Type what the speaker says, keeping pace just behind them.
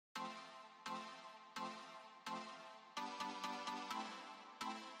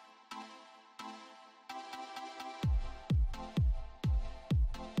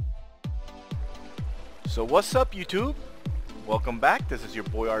So what's up, YouTube? Welcome back. This is your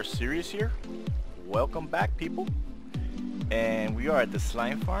boy RsiriusMC's here. Welcome back, people. And we are at the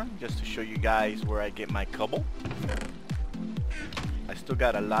slime farm just to show you guys where I get my cobble. I still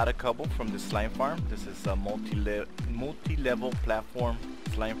got a lot of cobble from the slime farm. This is a multi-level platform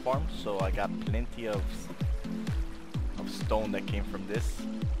slime farm, so I got plenty of stone that came from this,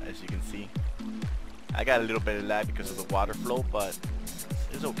 as you can see. I got a little bit of lag because of the water flow, but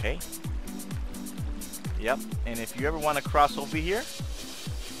it's okay. Yep, and if you ever want to cross over here,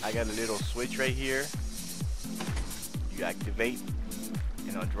 I got a little switch right here. You activate,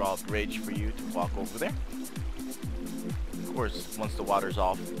 and I'll draw a bridge for you to walk over there. Of course, once the water's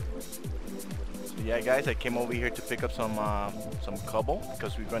off. So yeah, guys, I came over here to pick up some cobble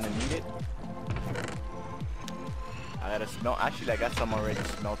because we're gonna need it. I gotta smelt. Actually, I got some already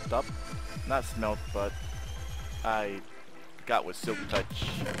smelted up. Not smelt, but I got with silk touch.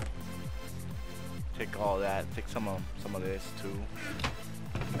 Take all that. Take some of this too.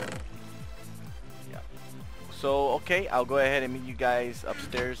 Yeah. So okay, I'll go ahead and meet you guys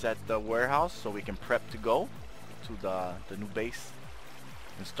upstairs at the warehouse so we can prep to go to the new base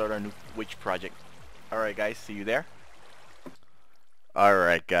and start our new witch project. All right, guys. See you there. All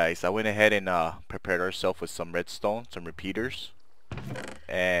right, guys. I went ahead and prepared ourselves with some redstone, some repeaters,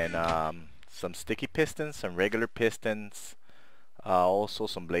 and some sticky pistons, some regular pistons, also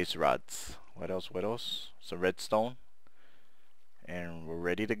some blaze rods. What else? Some redstone. And we're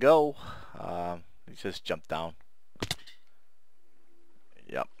ready to go. Let's just jump down.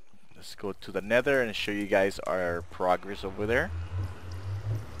 Yep. Let's go to the nether and show you guys our progress over there.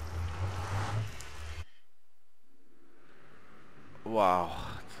 Wow.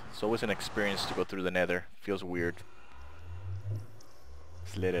 It's always an experience to go through the nether. Feels weird.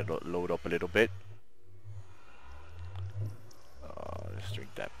 Let's let it load up a little bit. Let's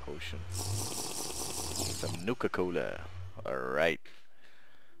drink that potion. Some Nuka-Cola. Alright.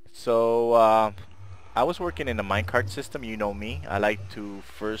 So, I was working in a minecart system. You know me. I like to,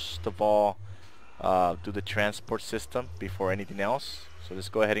 first of all, do the transport system before anything else. So let's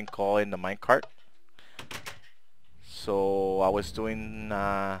go ahead and call in the minecart. So, I was doing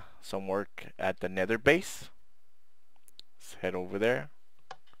some work at the nether base. Let's head over there.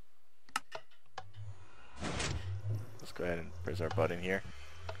 Let's go ahead and press our button here.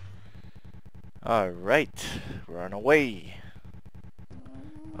 Alright, we're on our way.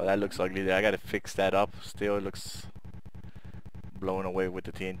 Oh, that looks ugly there. I gotta fix that up. Still, it looks blown away with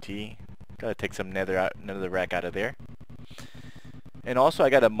the TNT. Gotta take some nether rack out of there. And also, I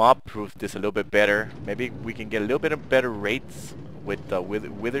gotta mob proof this a little bit better. Maybe we can get a little bit of better rates with the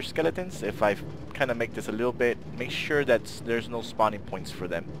wither skeletons if I kind of make this a little bit. Make sure that there's no spawning points for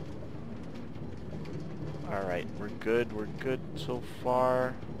them. Alright, we're good so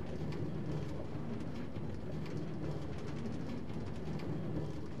far.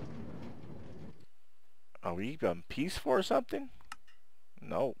 Are we on peaceful or something?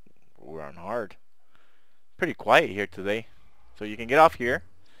 No, we're on hard. Pretty quiet here today. So you can get off here.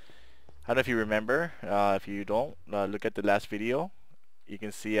 I don't know if you remember. If you don't, look at the last video. You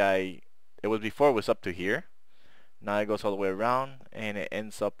can see it was before it was up to here. Now it goes all the way around and it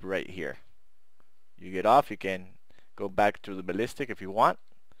ends up right here. You get off, you can go back to the ballistic if you want,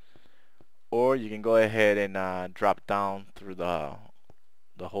 or you can go ahead and drop down through the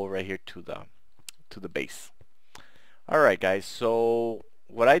hole right here to the base. Alright, guys, so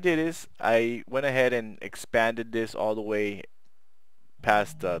what I did is I went ahead and expanded this all the way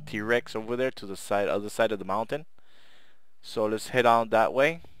past the T-Rex over there to the other side of the mountain. So let's head on that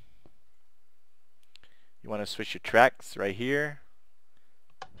way. You want to switch your tracks right here.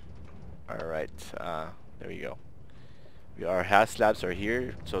 Alright, there we go. Our half slabs are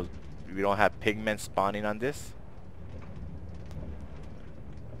here, so we don't have pigment spawning on this.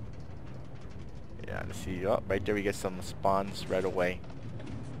 Yeah, let's see. Oh, right there we get some spawns right away.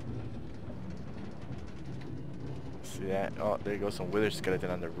 See that? Oh, there goes some wither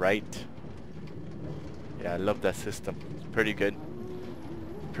skeleton on the right. Yeah, I love that system. It's pretty good.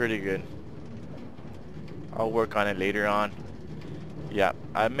 Pretty good. I'll work on it later on. Yeah,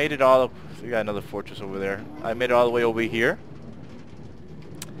 I made it all up. We got another fortress over there. I made it all the way over here.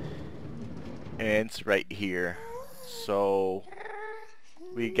 And it's right here. So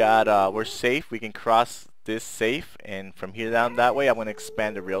we're safe. We can cross this safe, and from here down that way I'm gonna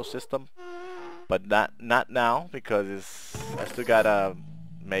expand the rail system. But not now, because I still gotta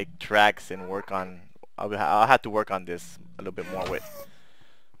make tracks and work on I'll have to work on this a little bit more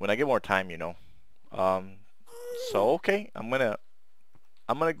when I get more time, you know. So okay, I'm gonna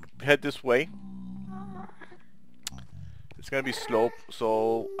head this way. It's gonna be slow,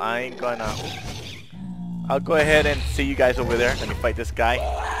 so I ain't gonna I'll go ahead and see you guys over there. Let me fight this guy.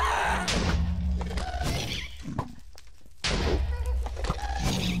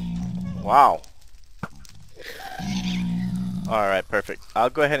 Wow. Alright, perfect. I'll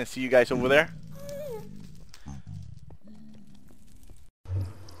go ahead and see you guys over there.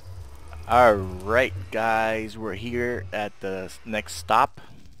 Alright guys, we're here at the next stop.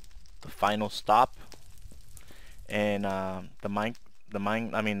 The final stop. And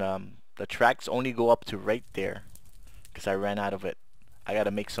the tracks only go up to right there. Because I ran out of it. I gotta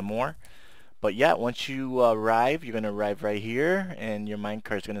make some more. But yeah, once you arrive, you're gonna arrive right here. And your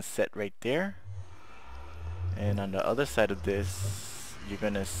minecart is gonna set right there. And on the other side of this, you're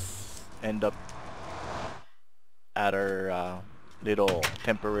gonna end up at our little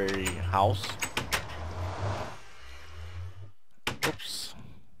temporary house. Oops.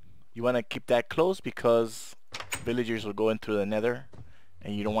 You want to keep that closed because villagers will go into the nether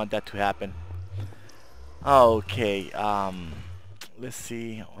and you don't want that to happen. Okay, let's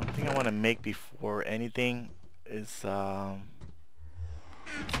see. One thing I want to make before anything is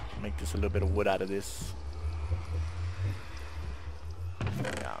make this a little bit of wood out of this.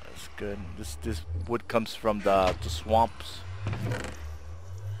 Yeah, that's good. This wood comes from the swamps.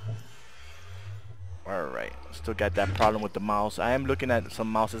 Alright, still got that problem with the mouse. I am looking at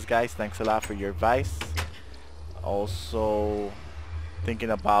some mouses, guys. Thanks a lot for your advice. Also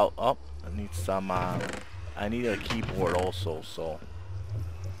thinking about I need some I need a keyboard also, so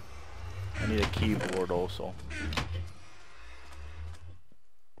I need a keyboard also.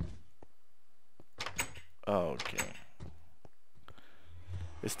 Okay.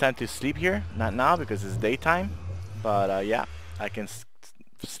 It's time to sleep here. Not now because it's daytime. But yeah, I can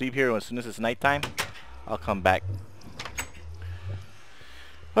sleep here as soon as it's nighttime. I'll come back.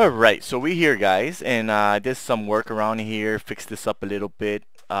 Alright, so we here, guys. And I did some work around here. Fixed this up a little bit.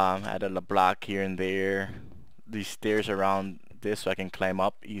 Added a block here and there. These stairs around this so I can climb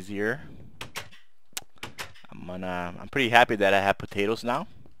up easier. I'm pretty happy that I have potatoes now.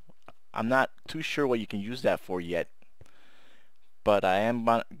 I'm not too sure what you can use that for yet. But I am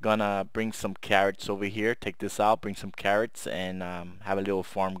gonna bring some carrots over here. Take this out, bring some carrots, and have a little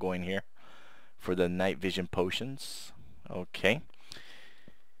farm going here for the night vision potions. Okay.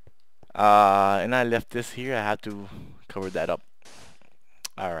 And I left this here. I had to cover that up.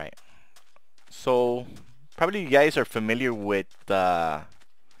 Alright. So, probably you guys are familiar with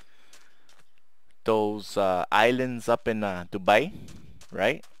those islands up in Dubai,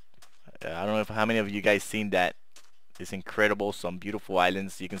 right? I don't know how many of you guys seen that. It's incredible. Some beautiful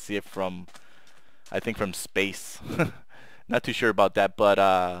islands. You can see it from, I think, from space. Not too sure about that, but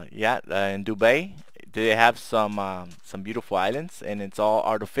yeah, in Dubai they have some beautiful islands, and it's all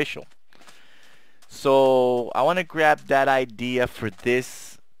artificial. So I want to grab that idea for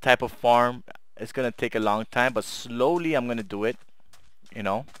this type of farm. It's gonna take a long time, but slowly I'm gonna do it, you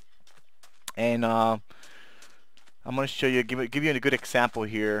know. And I'm gonna show you, give you a good example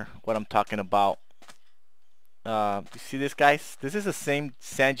here what I'm talking about. You see this, guys? This is the same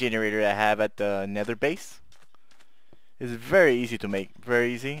sand generator I have at the nether base. It's very easy to make,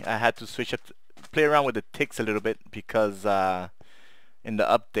 very easy. I had to switch up, play around with the ticks a little bit because in the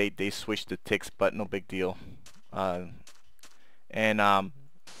update they switched the ticks, but no big deal. And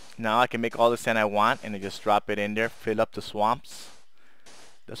now I can make all the sand I want and I just drop it in there, fill up the swamps.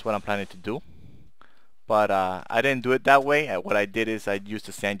 That's what I'm planning to do. But I didn't do it that way. What I did is I used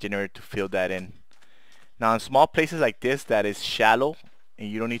the sand generator to fill that in. Now in small places like this that is shallow and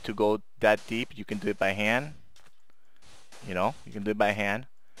you don't need to go that deep, you can do it by hand. You know, you can do it by hand.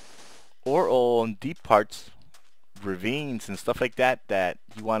 Or on deep parts, ravines and stuff like that that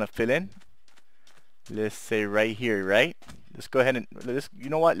you want to fill in. Let's say right here, right? Let's go ahead and you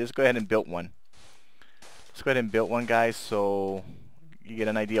know what? Let's go ahead and build one. Let's go ahead and build one, guys, so you get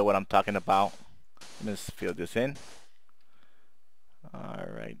an idea what I'm talking about. Let's fill this in.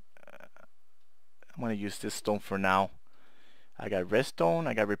 Alright. I'm going to use this stone for now. I got redstone,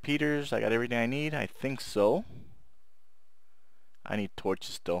 I got repeaters, I got everything I need. I think so. I need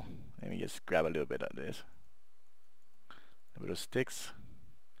torches though. Let me just grab a little bit of this. A little bit of sticks.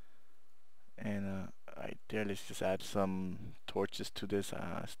 And right there, let's just add some torches to this.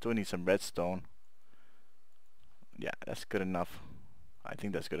 Still need some redstone. Yeah, that's good enough. I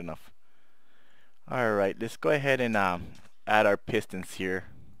think that's good enough. Alright, let's go ahead and add our pistons here.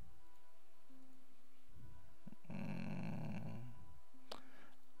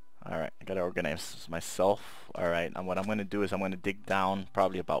 Alright, I gotta organize myself. Alright, and what I'm gonna do is I'm gonna dig down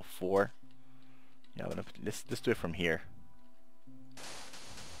probably about 4. Yeah, let's do it from here.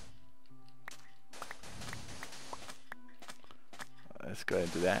 Let's go ahead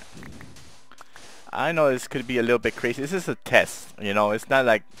and do that. I know this could be a little bit crazy. This is a test, you know. It's not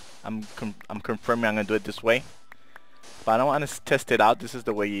like I'm confirming I'm gonna do it this way. But I don't want to test it out. This is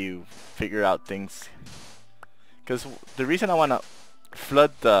the way you figure out things. Because the reason I want to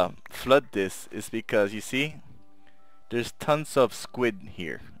flood this is because you see, there's tons of squid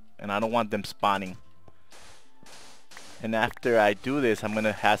here, and I don't want them spawning. And after I do this, I'm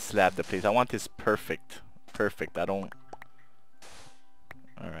gonna half slab the place. I want this perfect. I don't.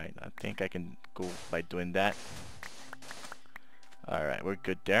 Alright, I think I can go by doing that. Alright, we're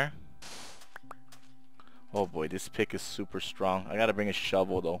good there. Oh boy, this pick is super strong. I gotta bring a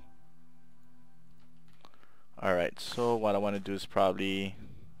shovel though. Alright, so what I want to do is probably...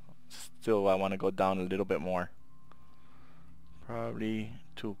 Still, I want to go down a little bit more. Probably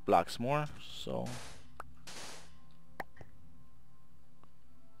 2 blocks more, so...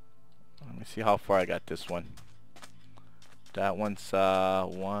 Let me see how far I got this one. That one's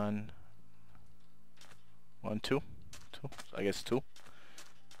 1, 2. So I guess 2.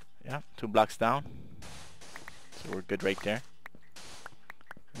 Yeah, 2 blocks down. So we're good right there.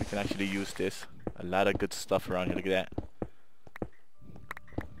 We can actually use this. A lot of good stuff around here. Look at that.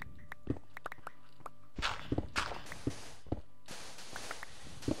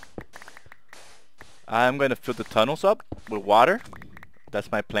 I'm going to fill the tunnels up with water.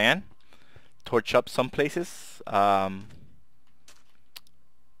 That's my plan. Torch up some places.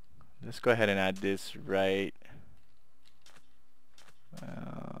 Let's go ahead and add this right.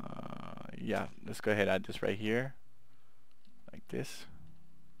 Yeah, let's go ahead and add this right here. Like this.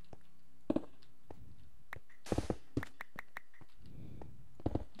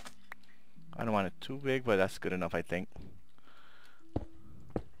 I don't want it too big, but that's good enough, I think.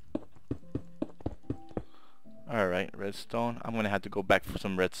 Alright, redstone. I'm gonna have to go back for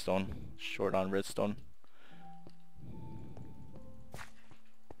some redstone. Short on redstone.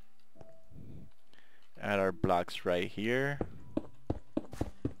 Add our blocks right here.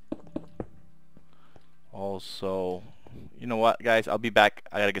 Also, you know what, guys? I'll be back.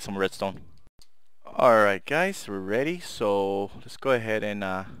 I gotta get some redstone. Alright, guys, we're ready. So let's go ahead and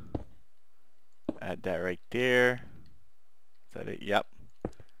add that right there. Is that it? Yep.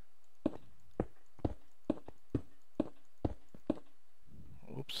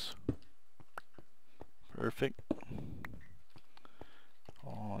 Oops. Perfect.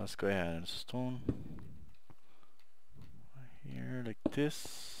 Oh, let's go ahead and stone right here like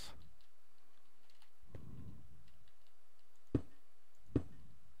this.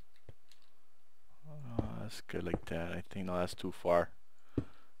 That's good like that. I think no, that's too far.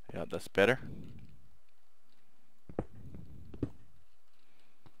 Yeah, that's better.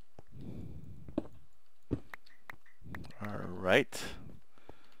 Alright.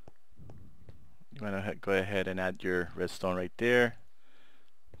 You want to go ahead and add your redstone right there.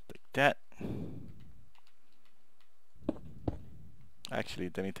 Like that. Actually,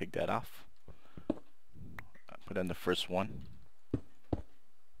 let me take that off. I put in the first one.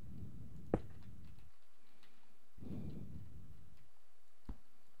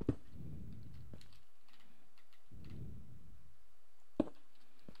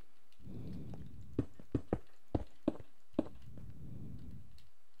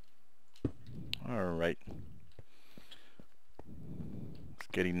 Alright. It's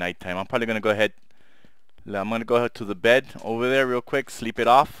getting nighttime. I'm probably going to go ahead. I'm going to go ahead to the bed over there real quick. Sleep it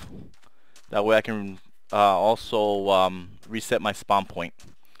off. That way I can also reset my spawn point.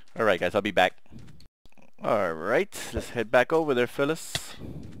 Alright guys, I'll be back. Alright, let's head back over there, fellas.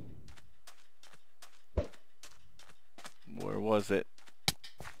 Where was it?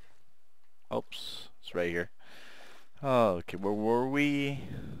 Oops, it's right here. Oh, okay, where were we?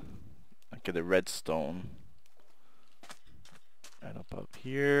 Okay, the redstone. Right up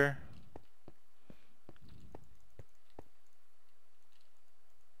here.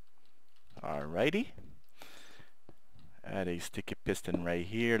 Alrighty. Add a sticky piston right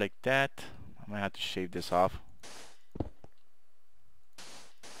here like that. I'm gonna have to shave this off.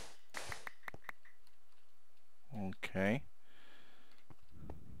 Okay.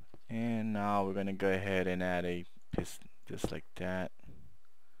 And now we're gonna go ahead and add a piston just like that.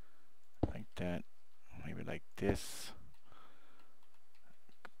 Like that. Maybe like this.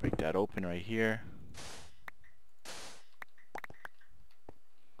 Break that open right here.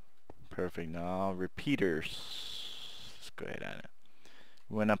 Perfect. Now repeaters. Let's go ahead and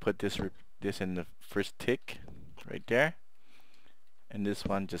we wanna put this in the first tick right there, and this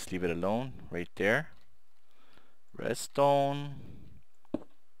one just leave it alone right there. Redstone,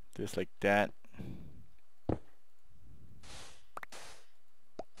 just like that.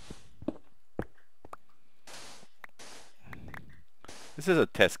 This is a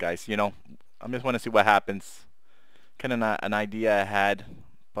test, guys. You know, I just want to see what happens. Kind of an idea I had,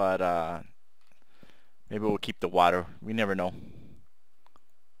 but maybe we'll keep the water. We never know.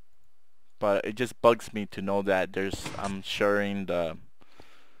 But it just bugs me to know that I'm sharing the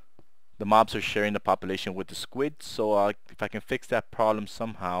mobs are sharing the population with the squid. So if I can fix that problem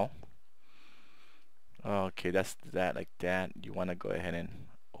somehow. Okay, that's that like that. You want to go ahead and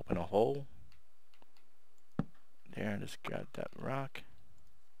open a hole. There, let's grab that rock.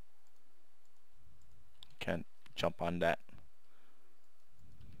 Can't jump on that.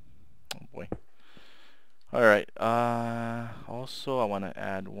 Oh boy. Alright, also I want to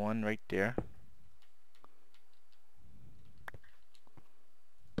add one right there.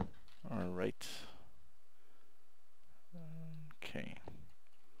 Alright. Okay.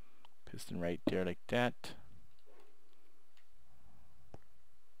 Piston right there like that.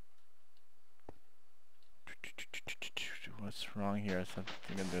 What's wrong here? I think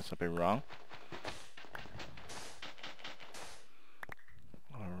I'm doing something wrong.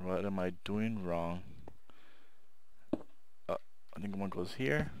 Or what am I doing wrong? I think one goes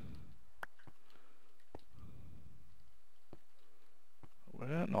here.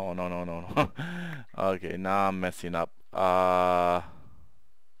 Well, no. Okay, now I'm messing up. No,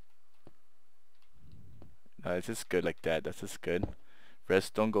 it's just good like that. That's just good.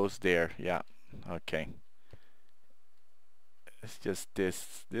 Redstone goes there. Yeah. Okay. It's just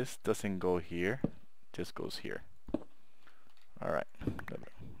this. This doesn't go here. Just goes here. Alright.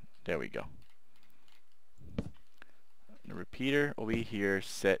 There we go. The repeater over here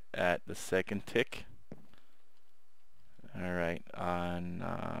set at the second tick. Alright. And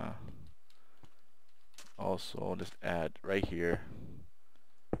also I'll just add right here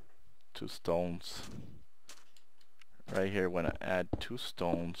 2 stones. Right here, when I add 2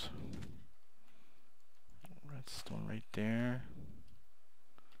 stones. Redstone right there.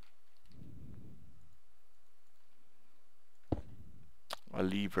 A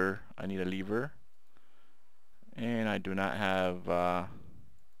lever. I need a lever. And I do not have well,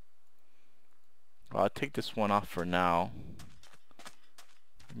 I'll take this one off for now.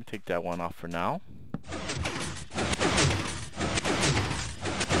 Let me take that one off for now.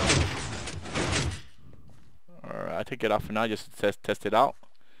 Alright, I take it off for now just to test it out.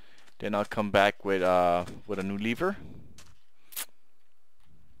 Then I'll come back with a new lever.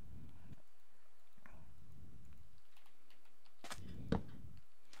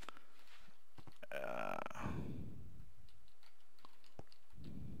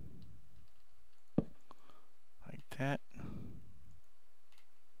 Like that.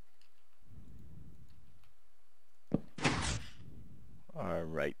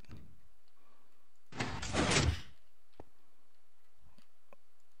 Alright.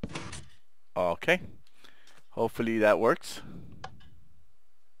 Okay. Hopefully that works.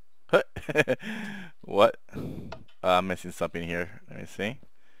 What? I'm missing something here. Let me see.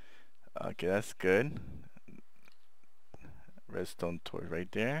 Okay, that's good. Redstone torch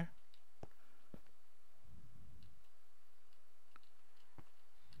right there.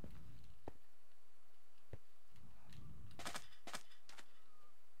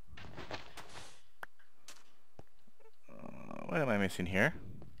 What am I missing here?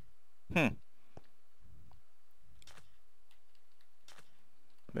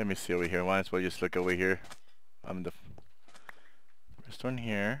 Let me see over here. Might as well just look over here. I'm the redstone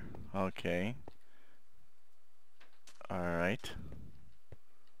here. Okay. Alright.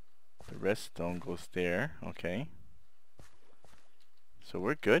 The redstone goes there. Okay. So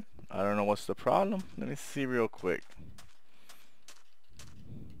we're good. I don't know what's the problem. Let me see real quick.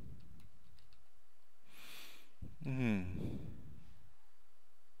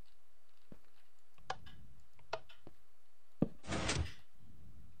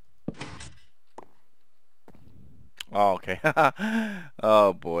 Oh, okay.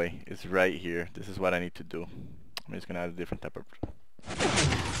 Oh boy, it's right here. This is what I need to do. I'm just gonna add a different type of...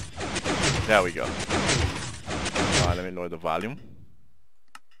 There we go. Let me lower the volume.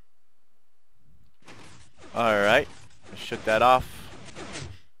 Alright, shut that off.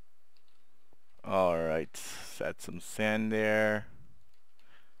 Alright, set some sand there.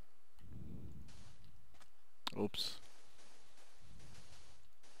 Oops.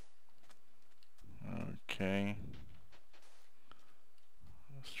 Okay.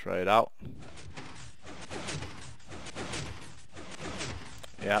 Let's try it out.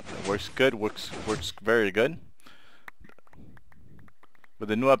 Yeah, it works good. Works very good. With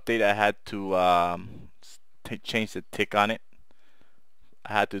the new update, I had to change the tick on it.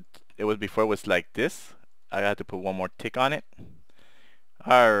 I had to. It was before it was like this. I had to put one more tick on it.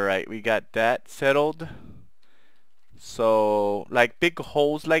 All right, we got that settled. So like big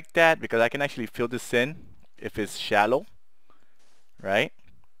holes like that, because I can actually fill this in if it's shallow, right?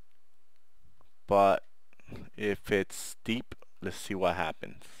 But if it's deep, let's see what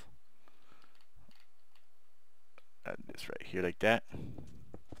happens. Add this right here like that.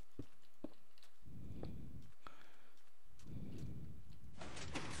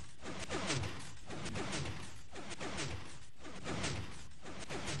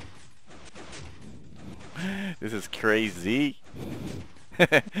 This is crazy.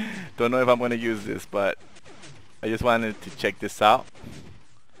 Don't know if I'm gonna use this, but I just wanted to check this out,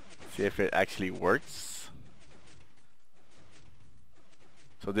 see if it actually works.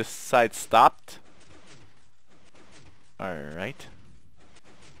 So this side stopped. Alright.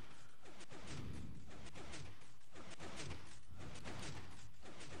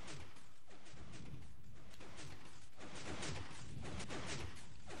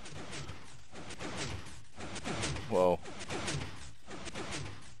 Whoa.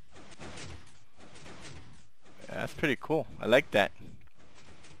 That's pretty cool. I like that.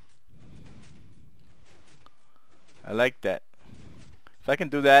 I like that. If I can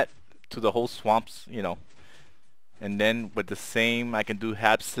do that to the whole swamps, you know, and then with the same, I can do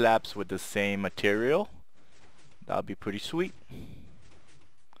half slabs with the same material, that'll be pretty sweet.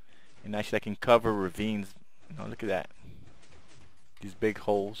 And actually I can cover ravines. You know, look at that. These big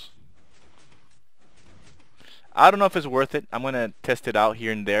holes. I don't know if it's worth it. I'm gonna test it out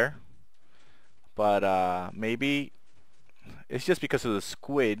here and there, but maybe it's just because of the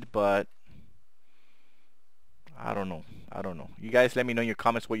squid, but I don't know. You guys let me know in your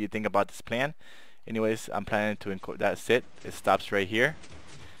comments what you think about this plan. Anyways, I'm planning to that's it. It stops right here.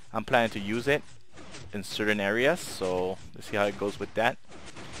 I'm planning to use it in certain areas, so let's see how it goes with that.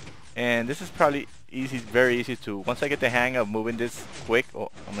 And this is probably easy, very easy to, once I get the hang of moving this quick.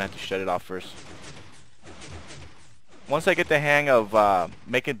 Oh, I'm gonna have to shut it off first. Once I get the hang of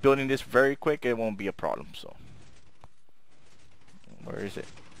building this very quick, it won't be a problem. So where is it?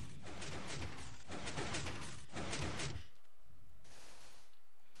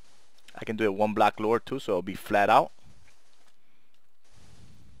 I can do it one block lower too, so it'll be flat out.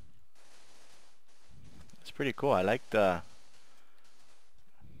 It's pretty cool. I like the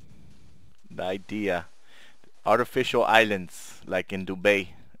idea. Artificial islands, like in Dubai.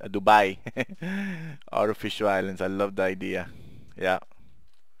 Artificial islands. I love the idea. Yeah.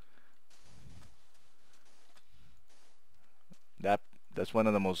 That's one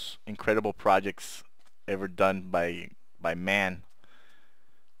of the most incredible projects ever done by man.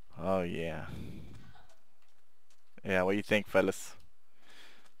 Oh yeah. Yeah, what do you think, fellas?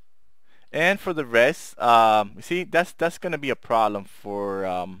 And for the rest, you see, that's gonna be a problem for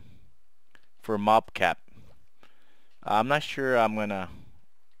mobcap. I'm not sure I'm gonna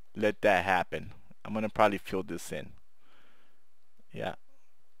let that happen. I'm gonna probably fill this in. Yeah.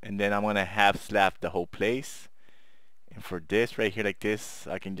 And then I'm gonna half slab the whole place. And for this right here like this,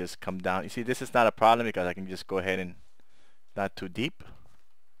 I can just come down. You see, this is not a problem because I can just go ahead and not too deep.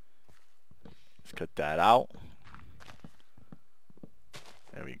 Let's cut that out.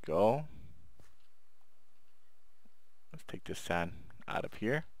 There we go. Let's take this sand out of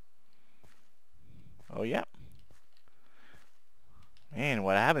here. Oh yeah. Man,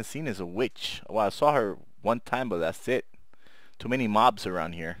 what I haven't seen is a witch. Well, I saw her one time, but that's it. Too many mobs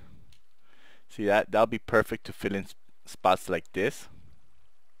around here. See, that'll be perfect to fill in spots like this.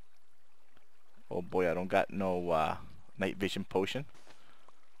 Oh boy, I don't got no night vision potion.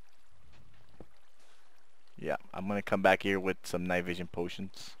 Yeah, I'm gonna come back here with some night vision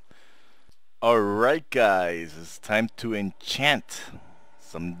potions. Alright guys, it's time to enchant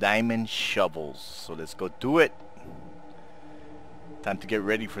some diamond shovels. So let's go do it. Time to get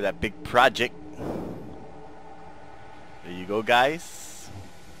ready for that big project. There you go guys.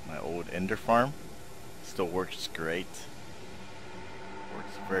 My old ender farm. Still works great.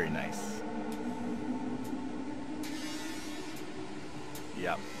 Works very nice.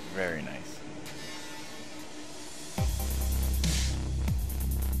 Yeah, very nice.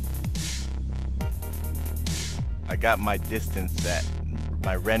 I got my distance at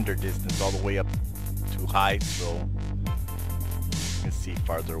my render distance all the way up too high, so you can see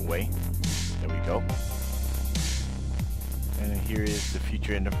farther away. There we go. And here is the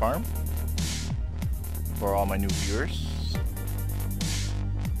future ender farm for all my new viewers.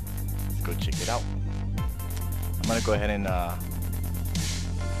 Let's go check it out. I'm gonna go ahead and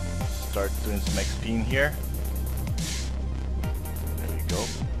start doing some XP in here. There we go.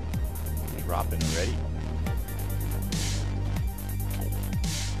 Dropping already.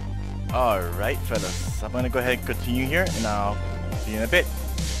 Alright fellas, I'm gonna go ahead and continue here and I'll see you in a bit.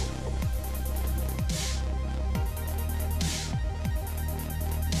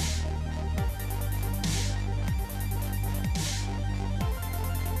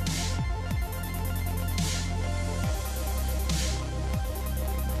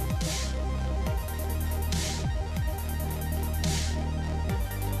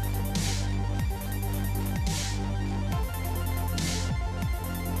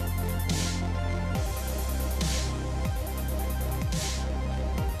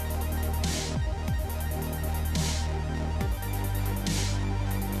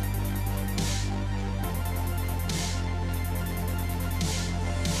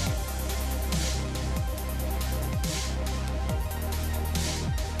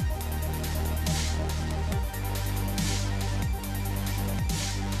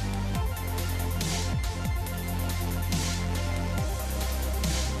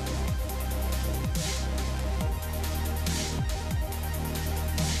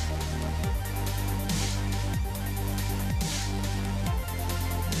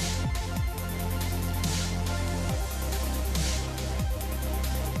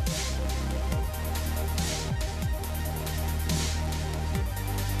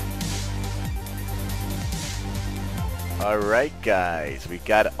 Alright guys, we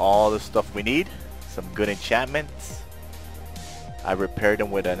got all the stuff we need. Some good enchantments. I repaired them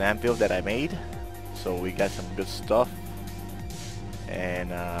with an anvil that I made. So we got some good stuff.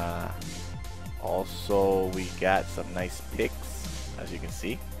 And also we got some nice picks, as you can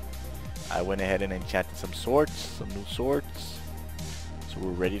see. I went ahead and enchanted some swords, some new swords. So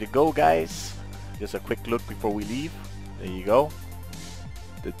we're ready to go guys. Just a quick look before we leave. There you go.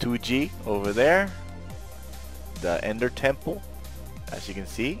 The 2G over there. The Ender Temple, as you can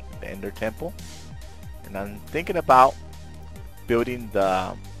see, the Ender Temple. And I'm thinking about building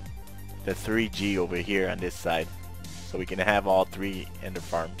the 3G over here on this side, so we can have all 3 Ender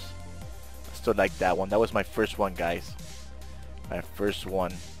farms. I still like that one. That was my first one, guys. My first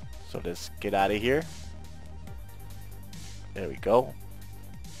one. So let's get out of here. There we go.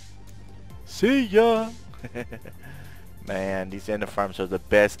 See ya. Man, these Ender farms are the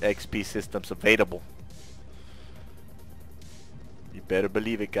best XP systems available. You better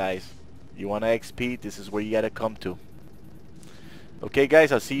believe it, guys. You want to XP, this is where you gotta come to. Okay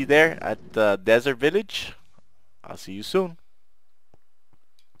guys, I'll see you there at the desert village. I'll see you soon.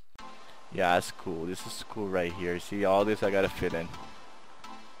 Yeah, that's cool. This is cool right here. See, all this I gotta fit in.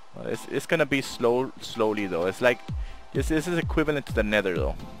 Well, it's gonna be slowly though. It's like this is equivalent to the nether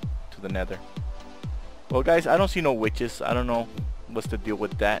though. To the nether. Well guys, I don't see no witches. I don't know what's the deal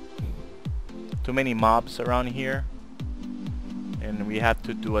with that. Too many mobs around here. And we have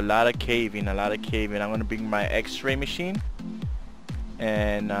to do a lot of caving. I'm gonna bring my X-ray machine.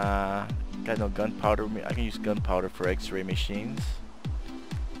 And got no gunpowder. I can use gunpowder for X-ray machines.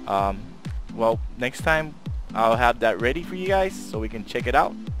 Well, next time I'll have that ready for you guys so we can check it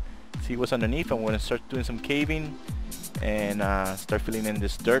out, see what's underneath. I'm gonna start doing some caving and start filling in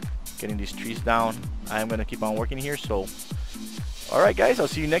this dirt, getting these trees down. I'm gonna keep on working here. So, all right, guys, I'll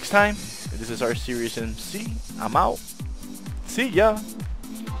see you next time. This is RsiriusMC. I'm out. See ya.